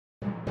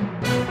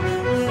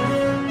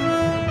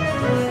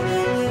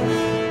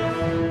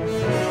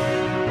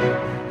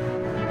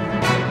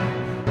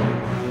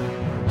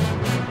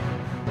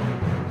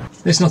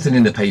There's nothing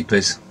in the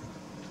papers.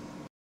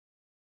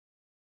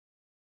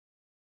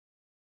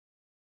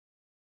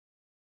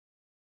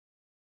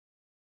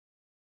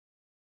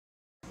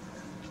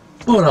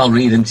 But I'll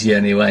read them to you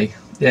anyway.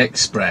 The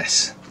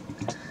Express.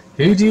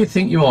 Who do you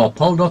think you are,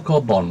 Poldock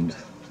or Bond?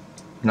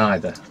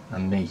 Neither,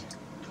 and me.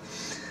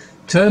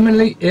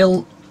 Terminally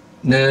ill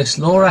nurse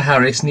Laura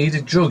Harris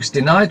needed drugs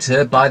denied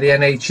her by the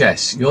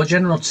NHS. Your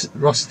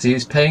generosity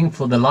is paying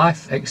for the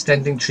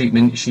life-extending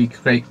treatment she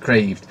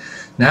craved.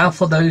 Now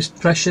for those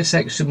precious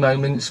extra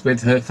moments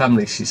with her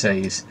family, she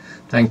says.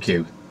 Thank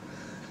you.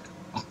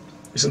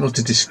 It's an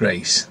utter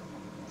disgrace.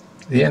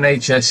 The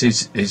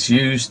NHS is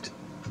used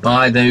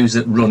by those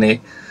that run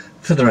it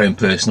for their own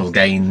personal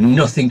gain.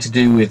 Nothing to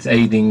do with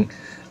aiding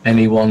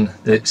anyone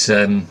that's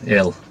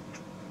ill.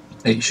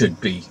 It should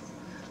be.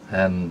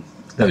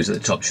 Those at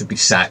the top should be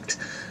sacked,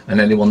 and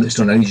anyone that's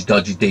done any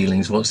dodgy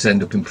dealings wants to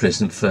end up in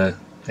prison for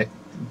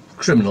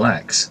criminal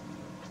acts.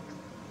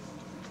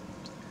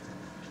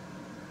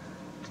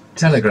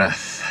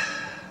 Telegraph.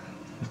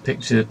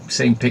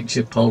 Same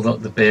picture,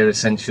 Poldock, the Beer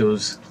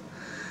Essentials.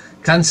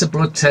 Cancer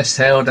blood test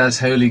hailed as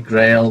holy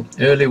grail.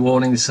 Early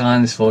warning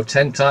signs for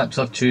 10 types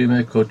of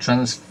tumour could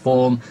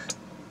transform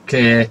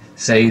care,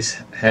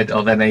 says head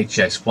of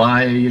NHS.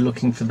 Why are you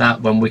looking for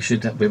that when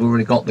we've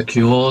already got the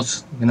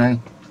cures, you know?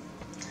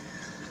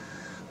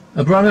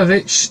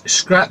 Abramovich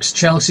scraps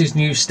Chelsea's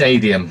new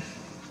stadium.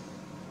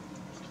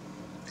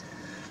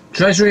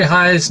 Treasury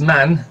hires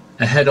man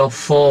ahead of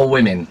 4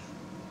 women.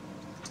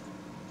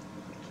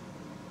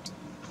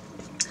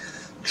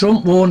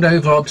 Trump warned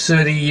over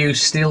absurd EU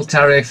steel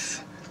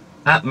tariff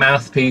at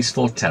mouthpiece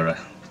for terror.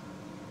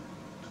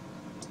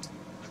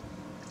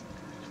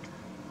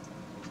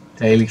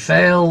 Daily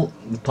Fail,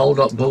 the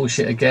Poldock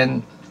bullshit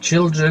again.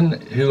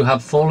 Children who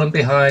have fallen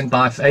behind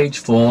by age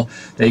 4,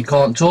 they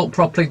can't talk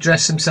properly,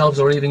 dress themselves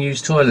or even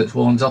use toilets,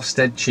 warns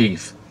Ofsted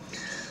chief.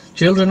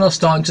 Children are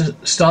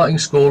starting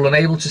school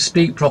unable to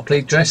speak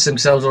properly, dress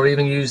themselves or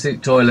even use the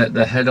toilet,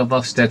 the head of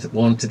Ofsted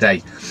warned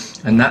today.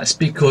 And that's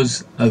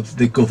because of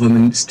the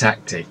government's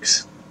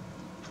tactics.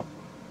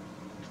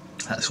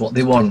 That's what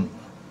they want.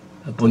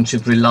 A bunch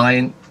of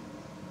reliant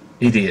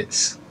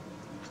idiots.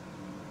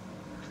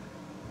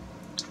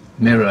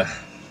 Mirror.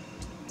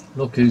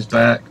 Look who's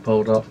back,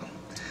 Poldock.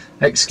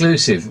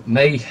 Exclusive.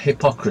 May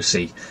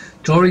hypocrisy.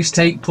 Tories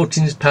take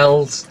Putin's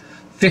pals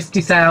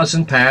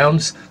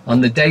 £50,000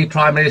 on the day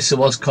Prime Minister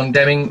was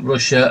condemning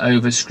Russia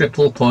over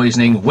Skripal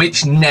poisoning,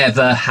 which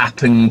never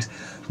happened.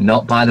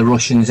 Not by the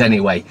Russians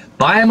anyway.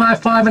 By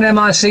MI5 and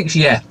MI6,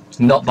 yeah,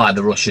 not by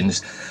the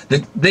Russians.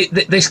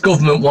 This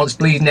government wants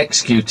bleeding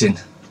executing.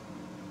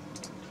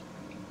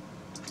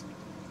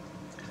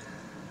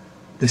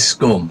 The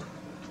scum.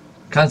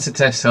 Cancer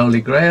test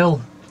holy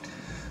grail.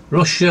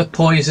 Russia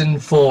poison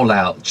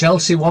fallout.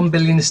 Chelsea 1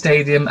 billion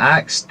stadium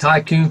axe.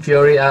 Tycoon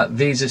fury at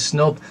Visa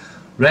snub.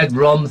 Red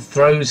Rom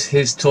throws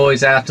his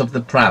toys out of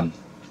the pram.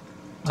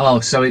 Oh,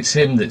 so it's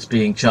him that's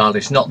being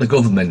childish, not the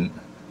government.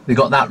 They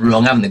got that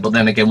wrong, haven't they? But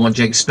then again, what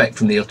do you expect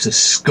from the utter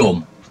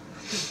scum?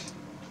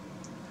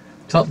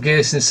 Top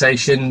Gear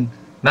sensation.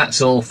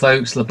 That's all,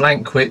 folks.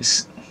 LeBlanc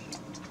quits.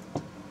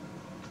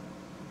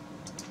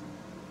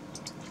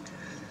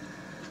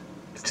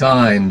 The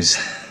Times.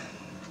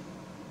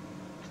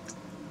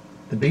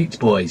 The Beach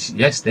Boys.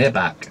 Yes, they're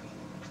back.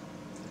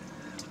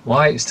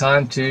 Why it's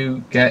time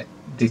to get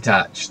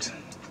detached.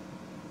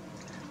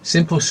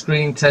 Simple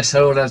screen test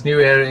hold as new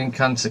area in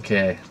cancer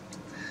care.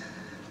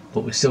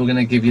 But we're still going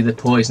to give you the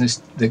poisonous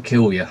that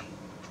kill you.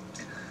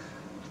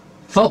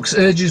 Fox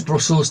urges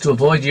Brussels to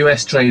avoid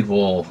US trade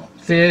war.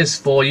 Fears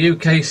for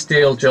UK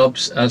steel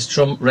jobs as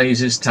Trump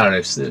raises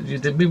tariffs.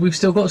 We've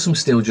still got some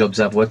steel jobs,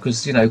 have we?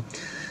 Because, you know,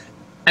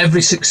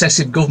 every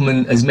successive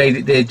government has made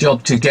it their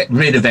job to get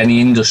rid of any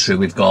industry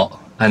we've got.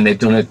 And they've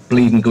done a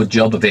bleeding good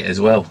job of it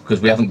as well,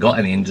 because we haven't got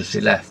any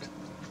industry left.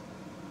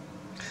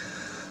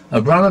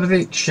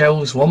 Abramovich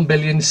shelves $1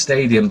 billion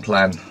stadium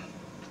plan.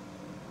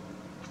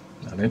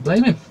 I don't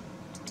blame him.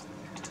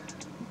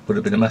 Would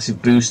have been a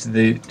massive boost to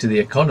the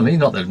economy.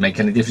 Not that it would make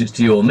any difference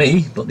to you or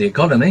me, but the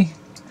economy,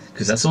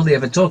 because that's all they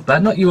ever talk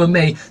about. Not you and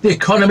me. The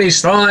economy's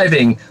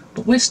thriving,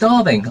 but we're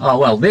starving. Oh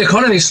well, the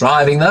economy's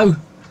thriving though.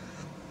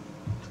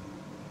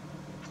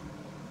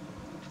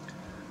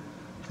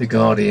 The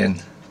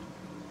Guardian.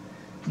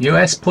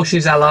 US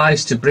pushes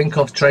allies to brink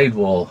of trade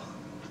war.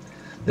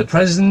 The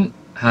president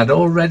had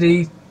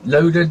already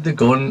loaded the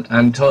gun,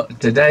 and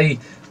today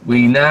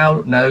we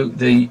now know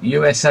the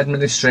US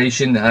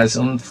administration has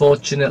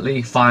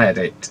unfortunately fired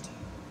it.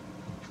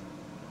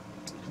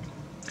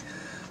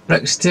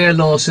 Brexiteer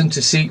Lawson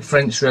to seek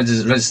French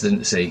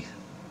residency.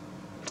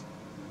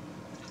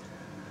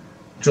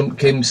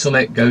 Trump-Kim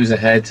summit goes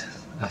ahead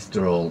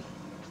after all.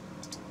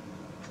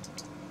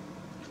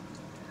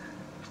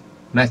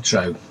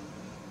 Metro.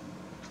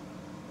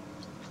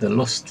 The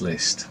Lust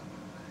List.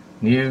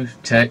 New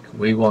tech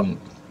we want.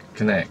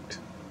 Connect.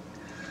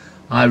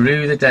 I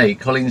rue the day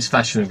Collins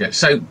Fashion Regret.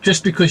 So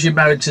just because you're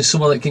married to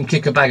someone that can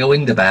kick a bag of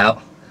wind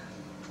about,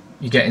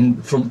 you get in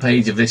the front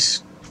page of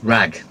this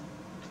rag.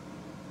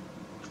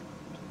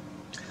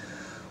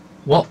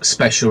 What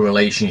special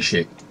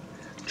relationship?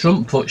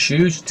 Trump puts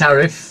huge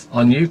tariff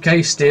on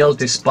UK steel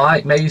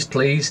despite May's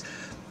pleas.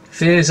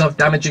 Fears of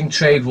damaging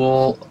trade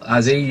war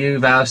as EU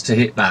vows to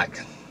hit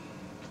back.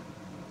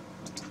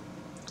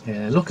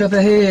 Yeah, look over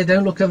here,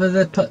 don't look over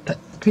the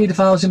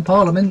paedophiles in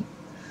Parliament.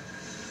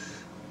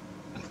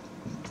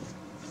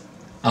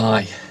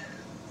 Aye.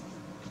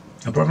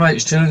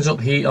 Abramovich turns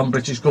up heat on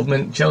British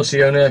government.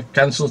 Chelsea owner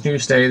cancels new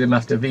stadium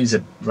after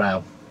visa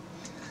row.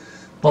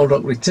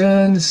 Baldock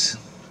returns.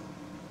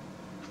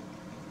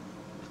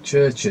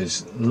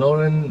 Churches.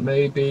 Lauren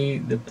may be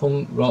the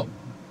punk rock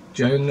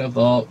Joan of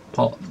Arc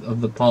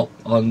of the pop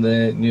on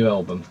the new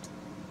album.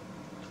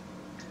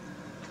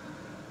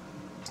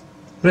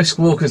 Brisk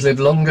walkers live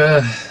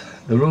longer.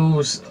 The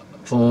rules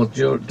for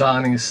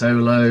dining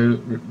solo.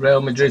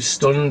 Real Madrid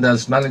stunned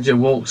as manager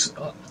walks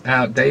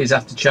out days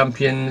after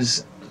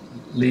Champions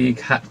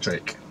League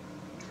hat-trick.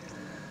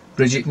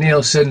 Bridget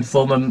Nielsen,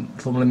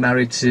 formerly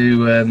married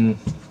to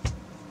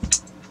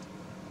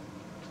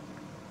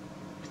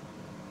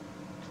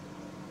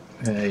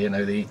you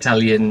know, the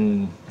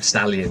Italian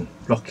stallion,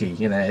 Rocky,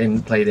 you know,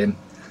 him, played him.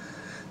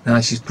 Now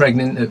she's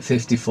pregnant at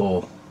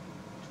 54.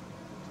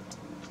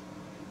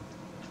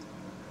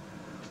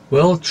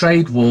 World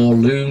trade war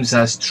looms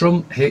as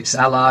Trump hits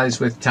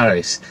allies with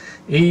tariffs.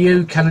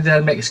 EU, Canada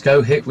and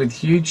Mexico hit with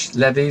huge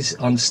levies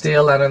on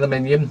steel and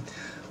aluminium,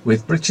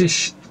 with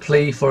British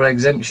plea for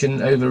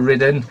exemption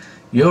overridden.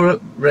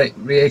 Europe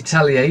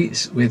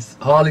retaliates with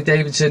Harley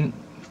Davidson,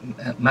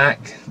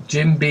 Mac,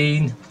 Jim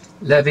Beam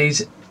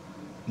levies,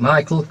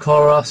 Michael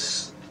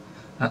Kors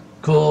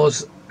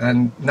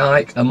and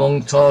Nike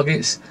among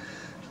targets.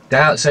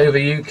 Doubts over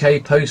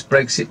UK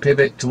post-Brexit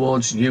pivot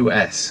towards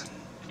US.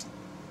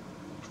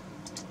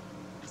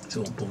 It's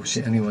all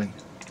bullshit anyway.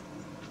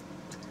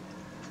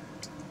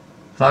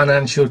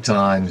 Financial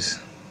Times.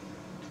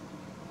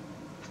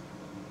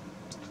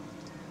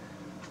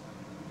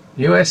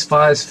 US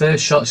fires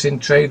first shots in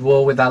trade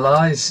war with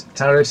allies.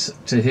 Tariffs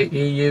to hit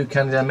EU,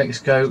 Canada and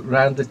Mexico.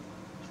 Round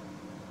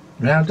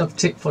of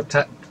tit for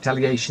tat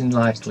retaliation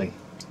likely.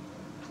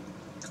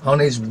 On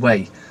his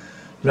way.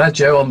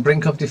 Rajo on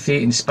brink of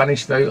defeat in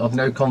Spanish vote of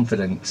no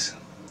confidence.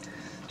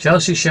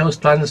 Chelsea shelves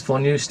plans for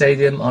new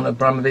stadium on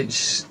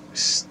Abramovich.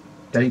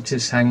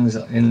 Status hangs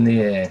in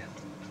the air.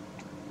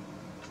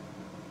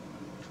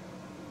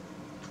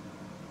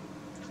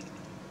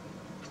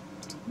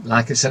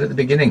 Like I said at the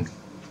beginning,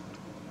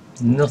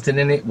 nothing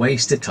in it,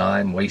 waste of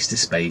time, waste of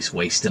space,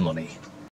 waste of money.